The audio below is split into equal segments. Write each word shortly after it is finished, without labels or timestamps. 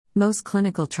Most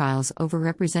clinical trials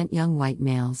overrepresent young white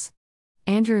males.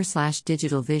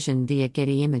 Andrew/Digital Vision via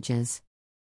Getty Images.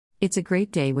 It's a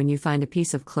great day when you find a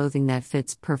piece of clothing that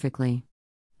fits perfectly.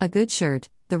 A good shirt,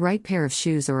 the right pair of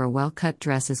shoes, or a well-cut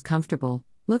dress is comfortable,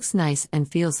 looks nice,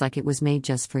 and feels like it was made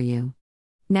just for you.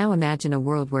 Now imagine a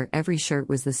world where every shirt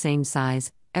was the same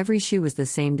size, every shoe was the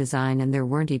same design, and there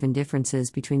weren't even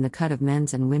differences between the cut of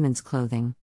men's and women's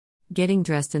clothing. Getting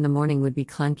dressed in the morning would be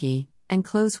clunky, and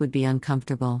clothes would be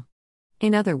uncomfortable.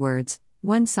 In other words,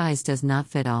 one size does not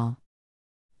fit all.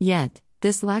 Yet,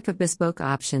 this lack of bespoke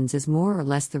options is more or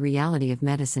less the reality of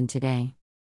medicine today.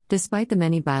 Despite the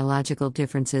many biological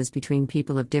differences between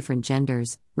people of different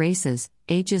genders, races,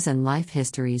 ages, and life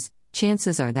histories,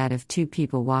 chances are that if two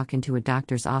people walk into a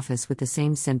doctor's office with the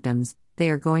same symptoms, they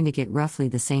are going to get roughly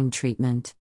the same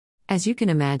treatment. As you can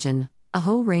imagine, a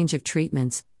whole range of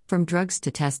treatments, from drugs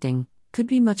to testing, could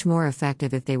be much more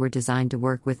effective if they were designed to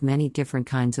work with many different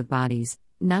kinds of bodies,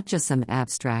 not just some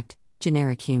abstract,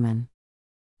 generic human.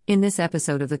 In this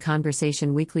episode of the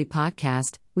Conversation Weekly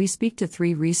podcast, we speak to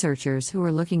 3 researchers who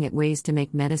are looking at ways to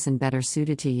make medicine better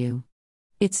suited to you.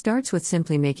 It starts with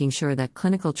simply making sure that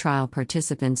clinical trial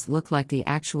participants look like the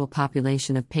actual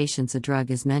population of patients a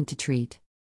drug is meant to treat.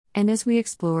 And as we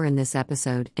explore in this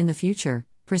episode, in the future,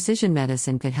 precision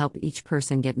medicine could help each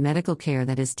person get medical care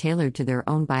that is tailored to their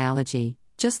own biology,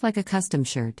 just like a custom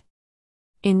shirt.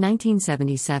 In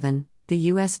 1977, the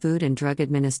U.S. Food and Drug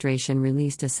Administration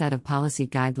released a set of policy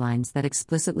guidelines that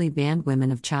explicitly banned women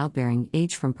of childbearing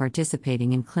age from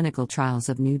participating in clinical trials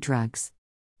of new drugs.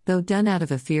 Though done out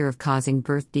of a fear of causing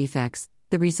birth defects,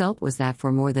 the result was that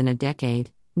for more than a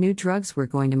decade, new drugs were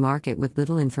going to market with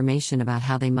little information about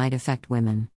how they might affect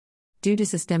women. Due to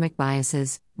systemic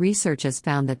biases, research has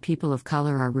found that people of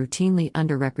color are routinely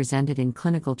underrepresented in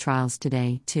clinical trials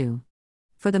today, too.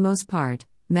 For the most part,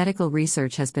 medical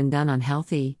research has been done on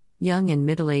healthy, young and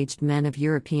middle-aged men of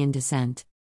European descent.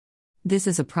 This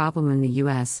is a problem in the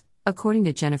U.S., according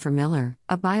to Jennifer Miller,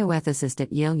 a bioethicist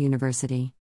at Yale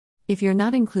University. If you're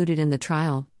not included in the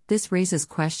trial, this raises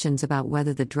questions about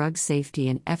whether the drug's safety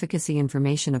and efficacy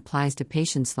information applies to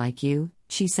patients like you,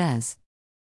 she says.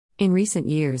 In recent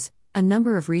years, a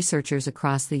number of researchers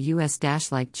across the U.S.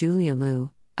 like Julia Liu,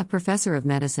 a professor of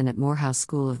medicine at Morehouse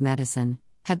School of Medicine,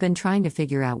 have been trying to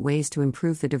figure out ways to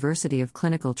improve the diversity of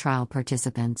clinical trial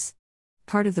participants.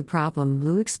 Part of the problem,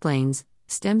 Liu explains,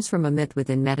 stems from a myth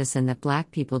within medicine that Black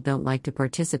people don't like to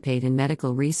participate in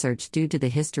medical research due to the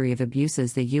history of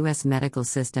abuses the U.S. medical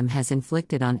system has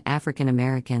inflicted on African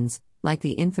Americans, like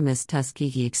the infamous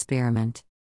Tuskegee experiment.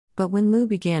 But when Liu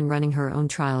began running her own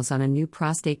trials on a new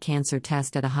prostate cancer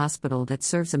test at a hospital that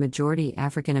serves a majority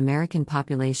African American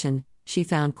population, she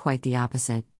found quite the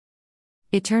opposite.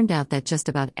 It turned out that just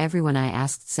about everyone I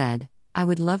asked said, "I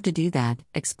would love to do that,"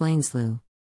 explains Liu.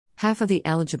 Half of the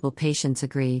eligible patients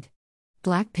agreed.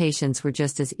 Black patients were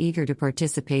just as eager to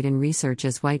participate in research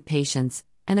as white patients,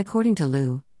 and according to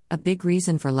Liu, a big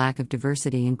reason for lack of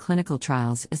diversity in clinical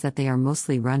trials is that they are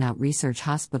mostly run-out research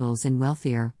hospitals in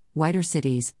wealthier, whiter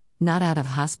cities, not out of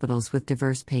hospitals with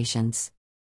diverse patients.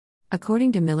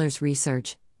 According to Miller's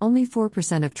research, only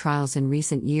 4% of trials in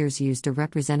recent years used a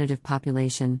representative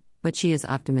population, but she is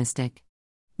optimistic.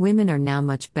 Women are now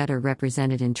much better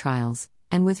represented in trials,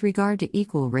 and with regard to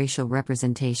equal racial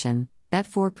representation, that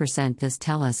 4% does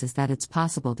tell us is that it's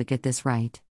possible to get this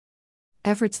right.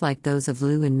 Efforts like those of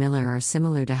Liu and Miller are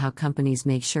similar to how companies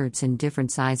make shirts in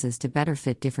different sizes to better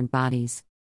fit different bodies.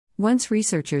 Once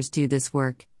researchers do this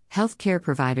work, healthcare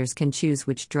providers can choose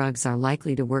which drugs are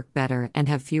likely to work better and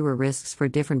have fewer risks for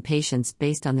different patients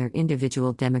based on their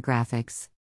individual demographics.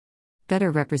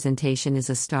 Better representation is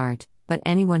a start, but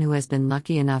anyone who has been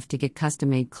lucky enough to get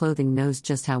custom-made clothing knows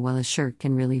just how well a shirt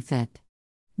can really fit.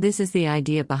 This is the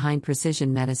idea behind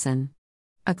precision medicine.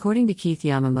 According to Keith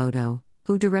Yamamoto,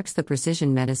 who directs the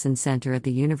Precision Medicine Center at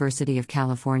the University of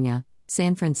California,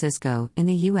 San Francisco, in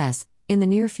the U.S., in the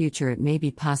near future it may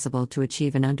be possible to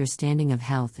achieve an understanding of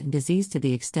health and disease to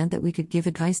the extent that we could give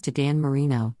advice to Dan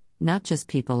Marino, not just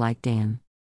people like Dan.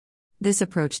 This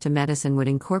approach to medicine would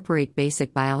incorporate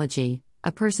basic biology,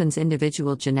 a person's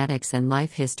individual genetics and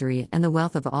life history, and the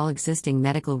wealth of all existing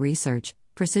medical research.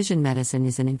 Precision medicine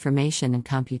is an information and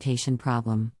computation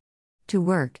problem. To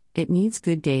work, it needs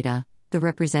good data, the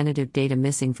representative data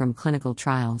missing from clinical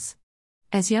trials.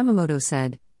 As Yamamoto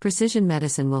said, precision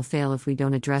medicine will fail if we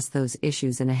don't address those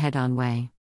issues in a head-on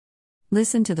way.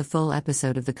 Listen to the full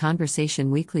episode of the Conversation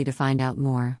Weekly to find out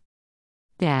more.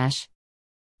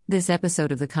 This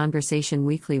episode of the Conversation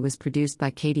Weekly was produced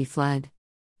by Katie Flood.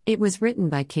 It was written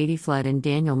by Katie Flood and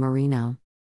Daniel Marino.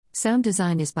 Sound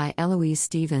design is by Eloise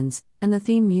Stevens, and the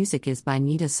theme music is by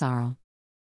Nita Sarl.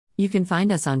 You can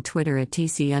find us on Twitter at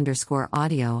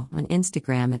TC_audio, on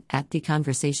Instagram at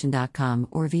theconversation.com,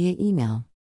 or via email.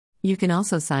 You can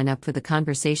also sign up for the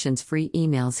Conversation's free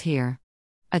emails here.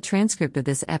 A transcript of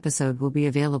this episode will be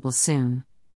available soon.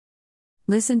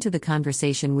 Listen to the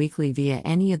conversation weekly via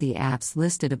any of the apps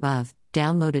listed above,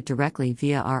 download it directly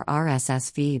via our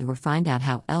RSS feed, or find out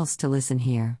how else to listen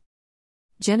here.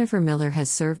 Jennifer Miller has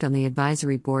served on the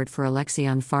advisory board for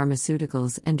Alexion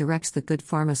Pharmaceuticals and directs the Good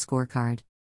Pharma Scorecard.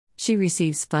 She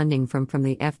receives funding from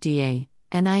the FDA,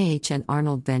 NIH, and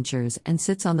Arnold Ventures, and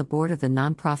sits on the board of the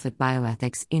nonprofit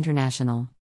Bioethics International.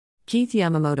 Keith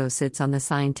Yamamoto sits on the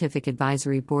scientific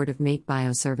advisory board of Mate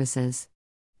Bioservices.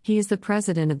 He is the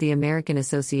president of the American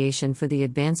Association for the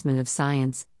Advancement of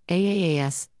Science,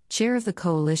 AAAS, chair of the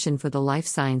Coalition for the Life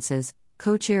Sciences,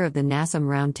 co-chair of the NASM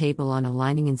Roundtable on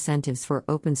Aligning Incentives for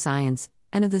Open Science,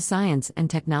 and of the Science and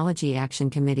Technology Action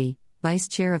Committee, vice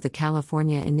chair of the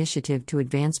California Initiative to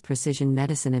Advance Precision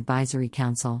Medicine Advisory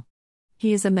Council.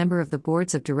 He is a member of the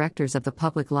boards of directors of the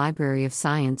Public Library of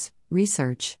Science,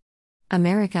 Research,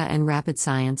 America and Rapid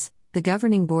Science, the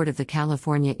governing board of the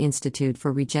California Institute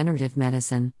for Regenerative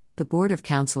Medicine, the board of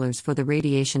counselors for the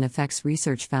Radiation Effects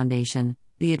Research Foundation,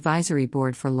 the advisory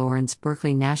board for Lawrence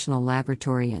Berkeley National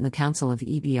Laboratory, and the Council of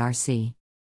EBRC.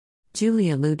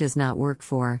 Julia Liu does not work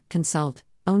for, consult,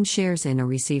 own shares in, or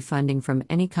receive funding from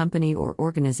any company or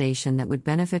organization that would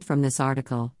benefit from this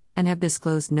article, and have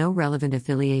disclosed no relevant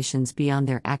affiliations beyond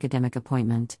their academic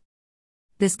appointment.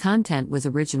 This content was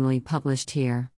originally published here.